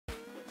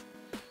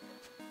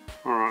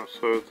Alright,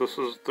 so this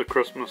is the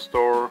Christmas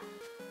star,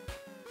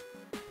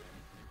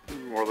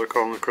 or they're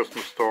calling the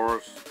Christmas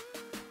stars.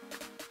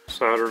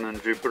 Saturn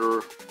and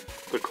Jupiter,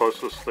 the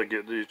closest they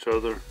get to each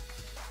other.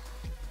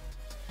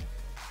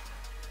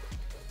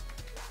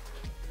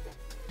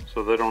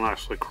 So they don't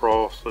actually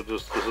cross, so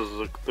just this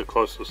is the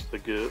closest they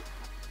get.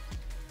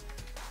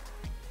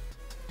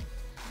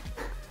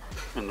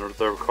 And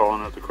they're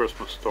calling it the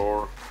Christmas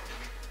star.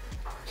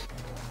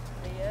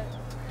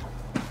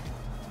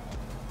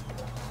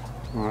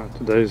 Alright,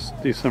 today's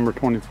December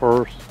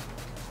 21st,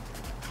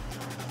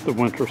 the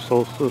winter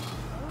solstice.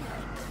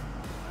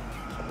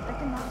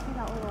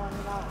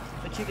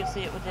 But you can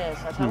see it with this.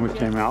 And we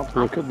came out to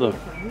look at the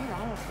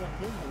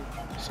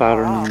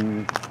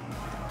Saturn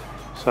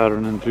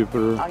and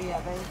Jupiter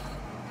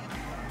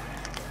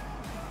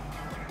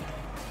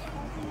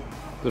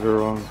that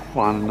are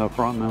lining up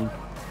right now.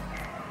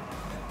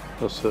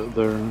 That's it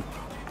there.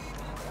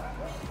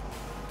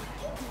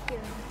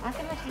 I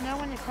can let you know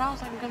when they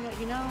cross. I can come let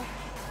you know.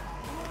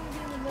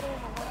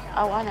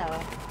 Oh, I know.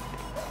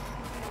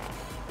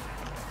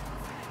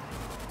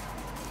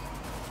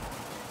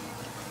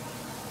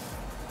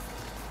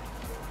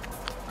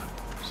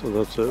 So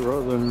that's it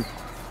right there.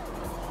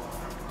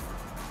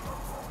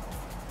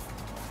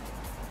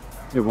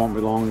 It won't be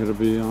long, it'll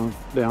be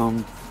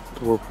down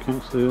to where we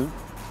can't see it.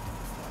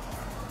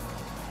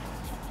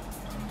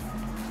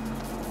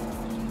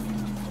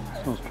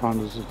 So I was trying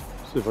to see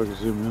if I could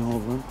zoom in a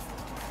little bit.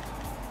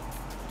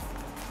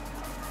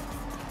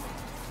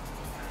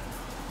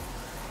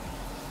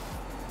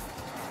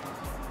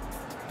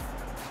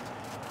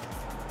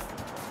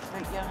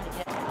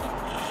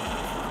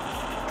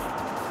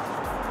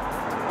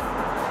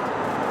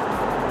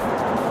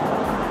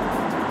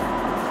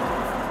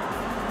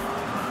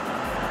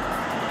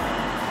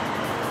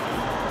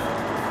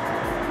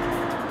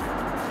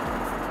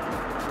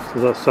 So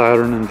that's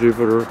Saturn and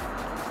Jupiter.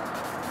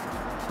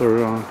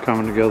 They're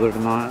coming together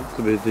tonight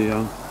to be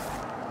the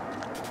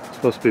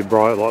supposed to be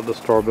bright like the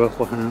star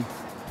Bethlehem.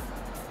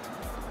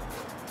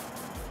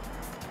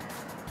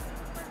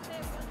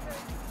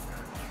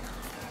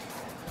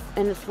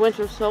 And it's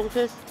winter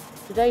solstice.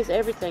 Today's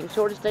everything.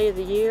 Shortest day of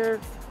the year.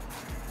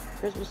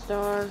 Christmas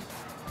star.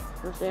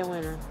 First day of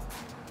winter.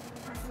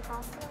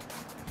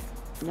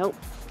 Nope.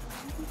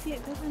 You can see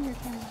it good on your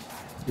camera.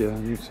 Yeah,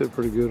 you can see it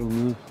pretty good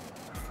on this.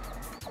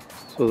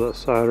 So that's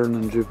Saturn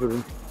and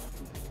Jupiter.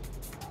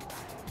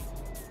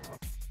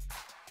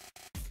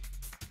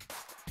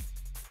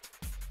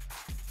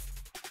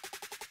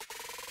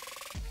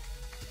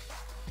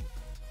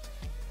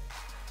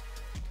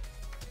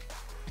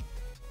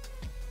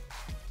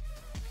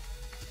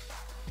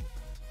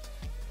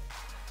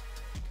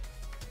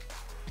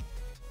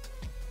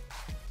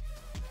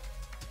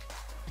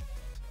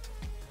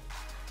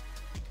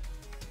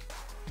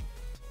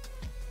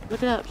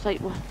 Look it up. Say,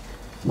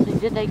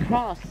 did they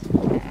cross?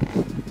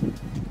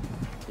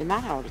 They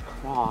might have already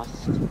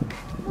crossed.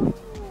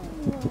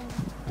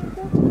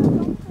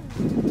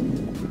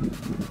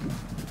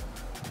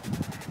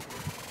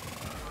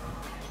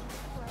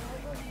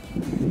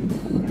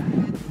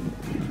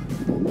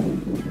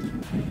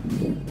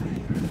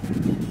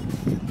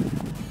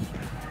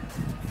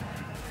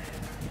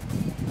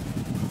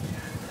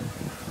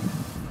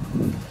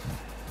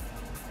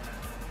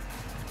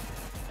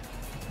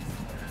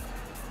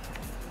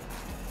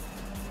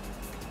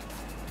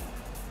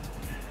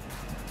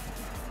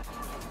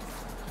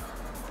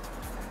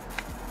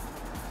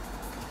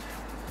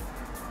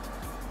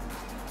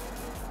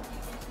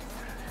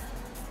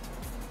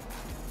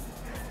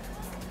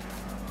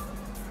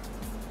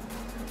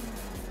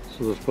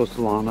 So they're supposed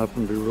to line up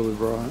and be really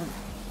bright.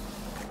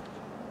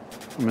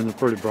 I mean, they're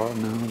pretty bright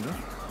now,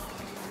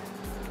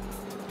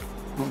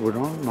 but we're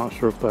not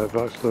sure if they've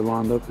actually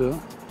lined up yet.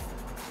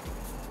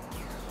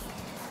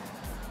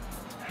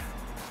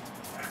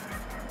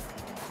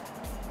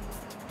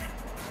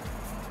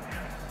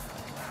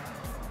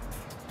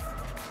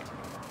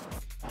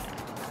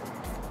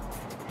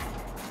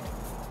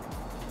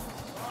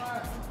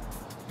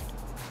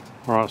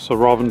 Alright, so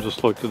Robin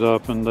just looked it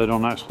up and they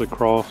don't actually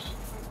cross.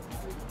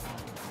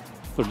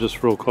 They're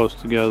just real close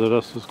together.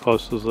 That's as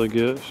close as they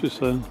get, she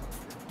said.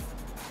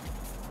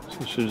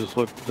 So she just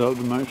looked it up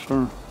to make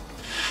sure.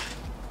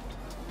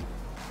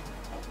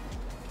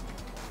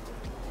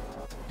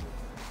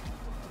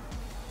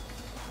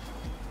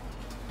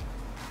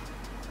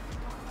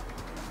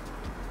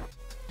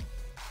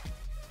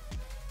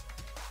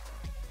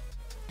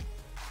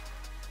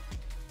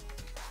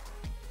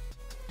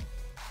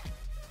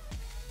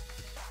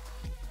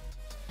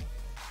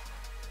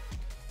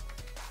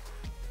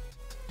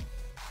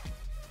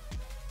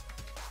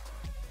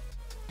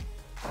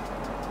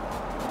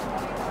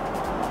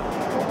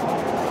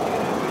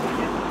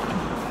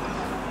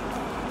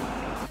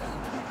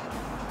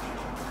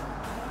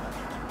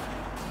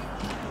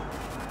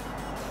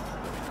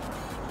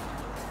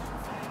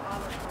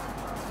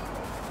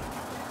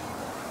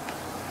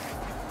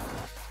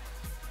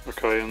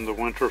 Okay, and the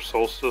winter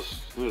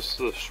solstice is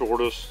the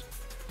shortest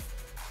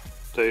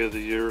day of the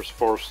year as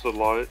far as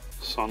the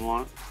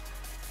sunlight.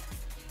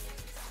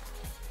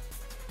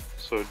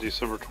 Also,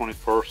 December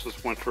 21st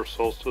is winter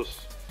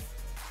solstice.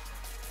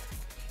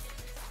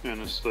 And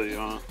it's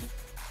the,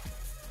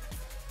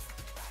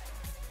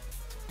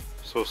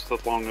 so it's the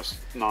longest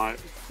night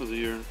of the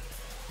year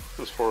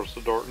as far as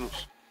the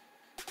darkness.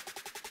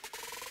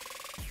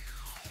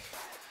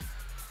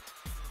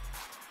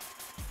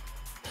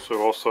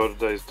 So also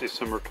today is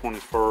December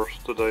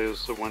 21st. Today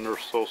is the winter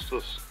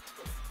solstice.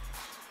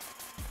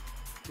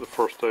 The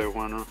first day of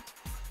winter.